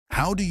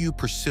how do you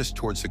persist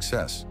toward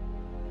success?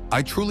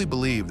 I truly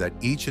believe that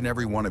each and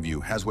every one of you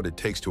has what it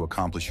takes to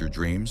accomplish your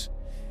dreams,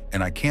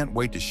 and I can't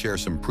wait to share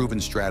some proven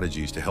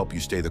strategies to help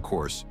you stay the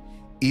course,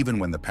 even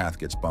when the path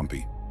gets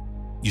bumpy.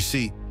 You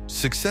see,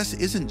 success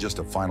isn't just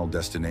a final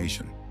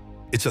destination.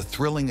 It's a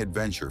thrilling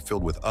adventure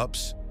filled with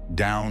ups,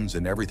 downs,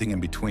 and everything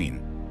in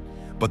between.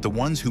 But the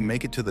ones who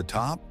make it to the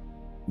top,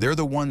 they're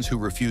the ones who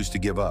refuse to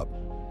give up,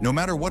 no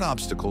matter what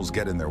obstacles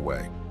get in their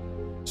way.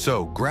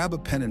 So grab a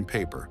pen and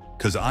paper,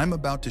 because I'm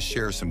about to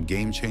share some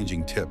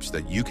game-changing tips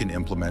that you can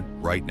implement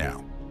right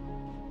now.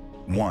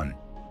 1.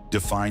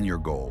 Define your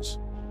goals.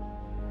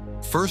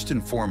 First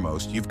and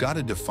foremost, you've got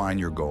to define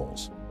your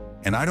goals.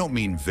 And I don't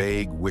mean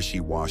vague,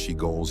 wishy-washy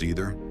goals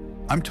either.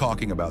 I'm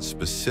talking about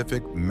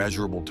specific,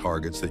 measurable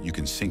targets that you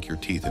can sink your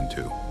teeth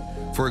into.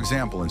 For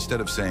example,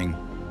 instead of saying,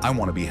 I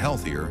want to be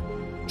healthier,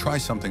 try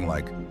something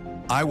like,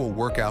 I will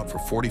work out for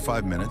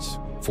 45 minutes,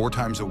 4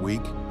 times a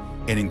week,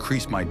 and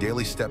increase my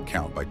daily step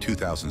count by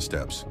 2,000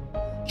 steps.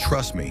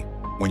 Trust me,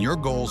 when your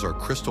goals are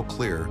crystal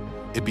clear,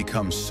 it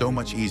becomes so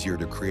much easier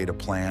to create a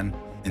plan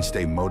and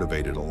stay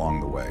motivated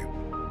along the way.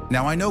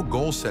 Now, I know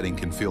goal setting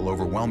can feel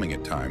overwhelming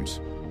at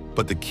times,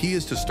 but the key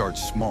is to start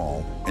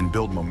small and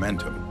build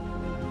momentum.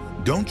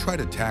 Don't try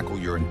to tackle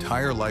your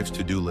entire life's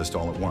to-do list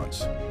all at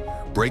once.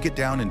 Break it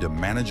down into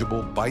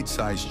manageable,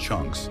 bite-sized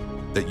chunks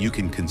that you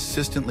can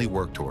consistently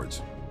work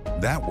towards.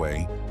 That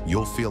way,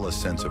 you'll feel a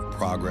sense of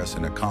progress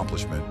and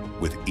accomplishment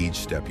with each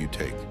step you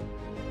take.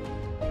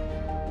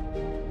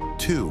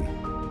 2.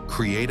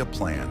 Create a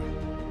plan.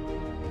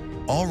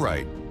 All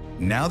right,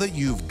 now that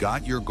you've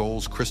got your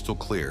goals crystal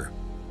clear,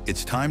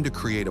 it's time to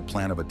create a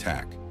plan of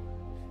attack.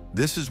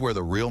 This is where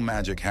the real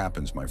magic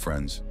happens, my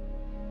friends.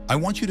 I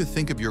want you to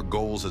think of your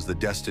goals as the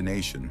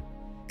destination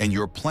and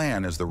your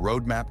plan as the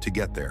roadmap to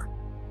get there.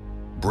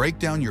 Break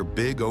down your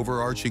big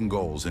overarching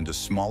goals into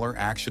smaller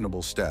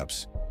actionable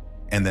steps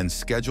and then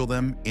schedule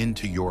them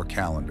into your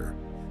calendar.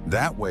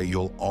 That way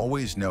you'll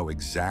always know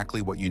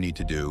exactly what you need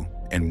to do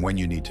and when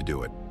you need to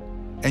do it.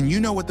 And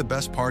you know what the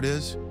best part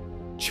is?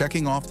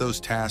 Checking off those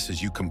tasks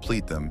as you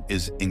complete them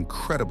is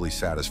incredibly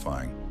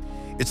satisfying.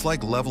 It's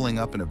like leveling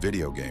up in a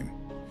video game.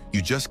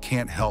 You just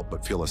can't help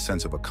but feel a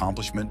sense of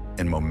accomplishment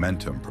and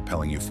momentum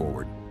propelling you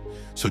forward.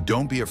 So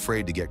don't be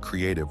afraid to get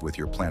creative with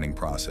your planning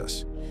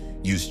process.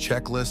 Use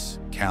checklists,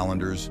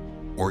 calendars,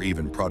 or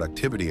even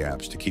productivity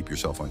apps to keep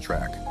yourself on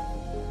track.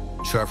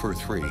 Chapter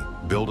 3,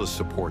 build a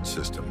support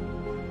system.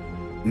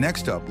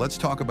 Next up, let's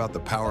talk about the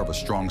power of a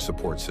strong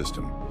support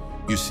system.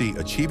 You see,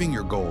 achieving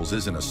your goals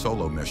isn't a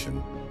solo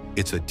mission,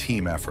 it's a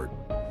team effort.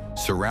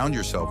 Surround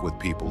yourself with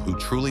people who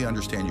truly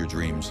understand your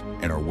dreams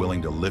and are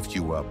willing to lift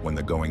you up when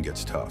the going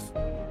gets tough.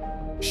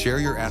 Share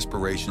your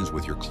aspirations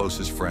with your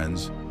closest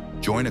friends,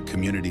 join a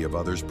community of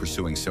others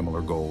pursuing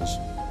similar goals,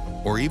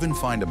 or even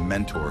find a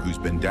mentor who's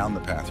been down the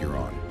path you're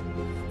on.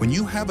 When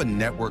you have a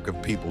network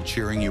of people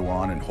cheering you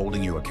on and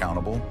holding you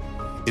accountable,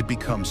 it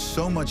becomes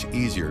so much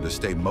easier to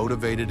stay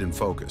motivated and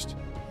focused.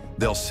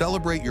 They'll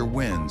celebrate your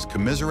wins,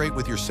 commiserate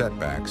with your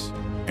setbacks,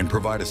 and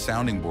provide a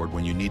sounding board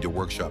when you need to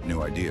workshop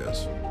new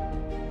ideas.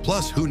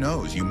 Plus, who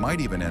knows, you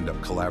might even end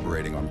up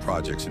collaborating on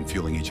projects and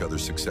fueling each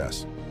other's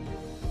success.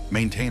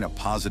 Maintain a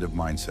positive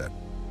mindset.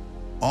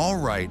 All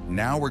right,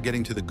 now we're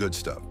getting to the good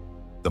stuff,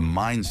 the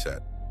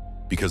mindset.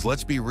 Because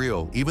let's be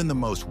real, even the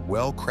most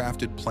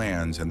well-crafted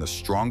plans and the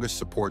strongest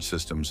support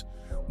systems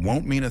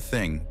won't mean a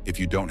thing if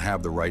you don't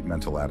have the right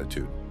mental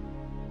attitude.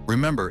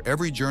 Remember,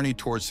 every journey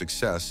towards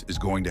success is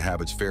going to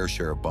have its fair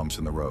share of bumps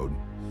in the road,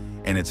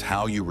 and it's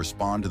how you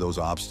respond to those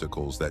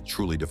obstacles that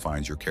truly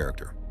defines your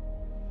character.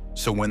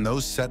 So when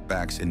those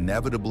setbacks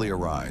inevitably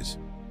arise,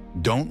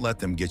 don't let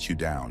them get you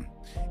down.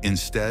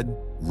 Instead,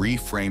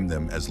 reframe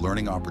them as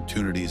learning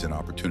opportunities and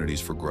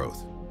opportunities for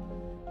growth.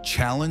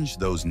 Challenge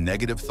those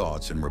negative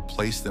thoughts and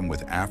replace them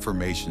with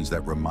affirmations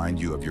that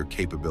remind you of your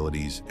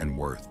capabilities and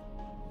worth.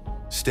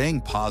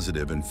 Staying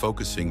positive and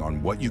focusing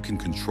on what you can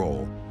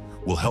control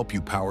will help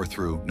you power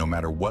through no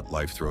matter what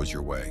life throws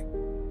your way.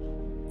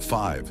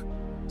 5.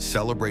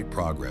 Celebrate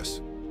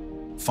progress.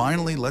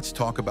 Finally, let's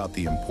talk about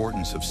the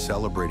importance of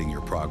celebrating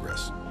your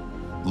progress.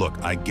 Look,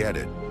 I get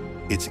it.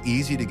 It's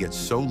easy to get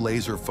so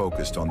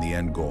laser-focused on the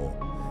end goal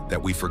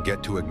that we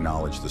forget to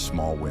acknowledge the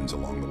small wins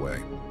along the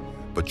way.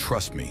 But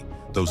trust me,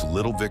 those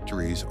little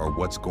victories are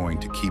what's going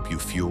to keep you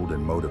fueled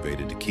and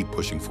motivated to keep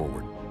pushing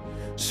forward.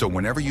 So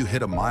whenever you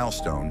hit a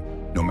milestone,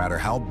 no matter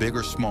how big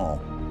or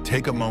small,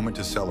 take a moment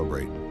to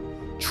celebrate.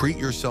 Treat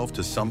yourself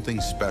to something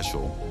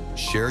special,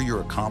 share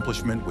your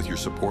accomplishment with your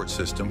support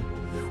system,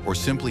 or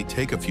simply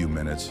take a few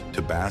minutes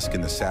to bask in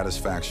the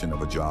satisfaction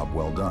of a job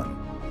well done.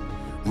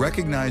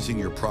 Recognizing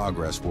your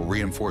progress will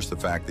reinforce the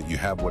fact that you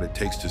have what it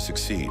takes to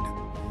succeed,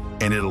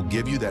 and it'll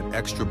give you that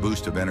extra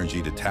boost of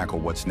energy to tackle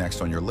what's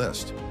next on your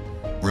list.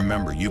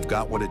 Remember, you've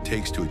got what it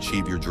takes to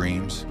achieve your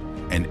dreams,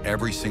 and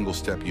every single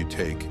step you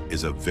take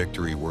is a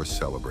victory worth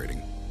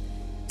celebrating.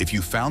 If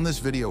you found this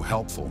video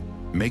helpful,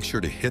 make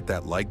sure to hit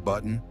that like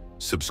button,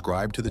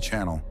 subscribe to the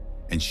channel,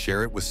 and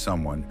share it with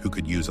someone who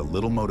could use a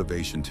little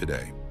motivation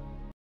today.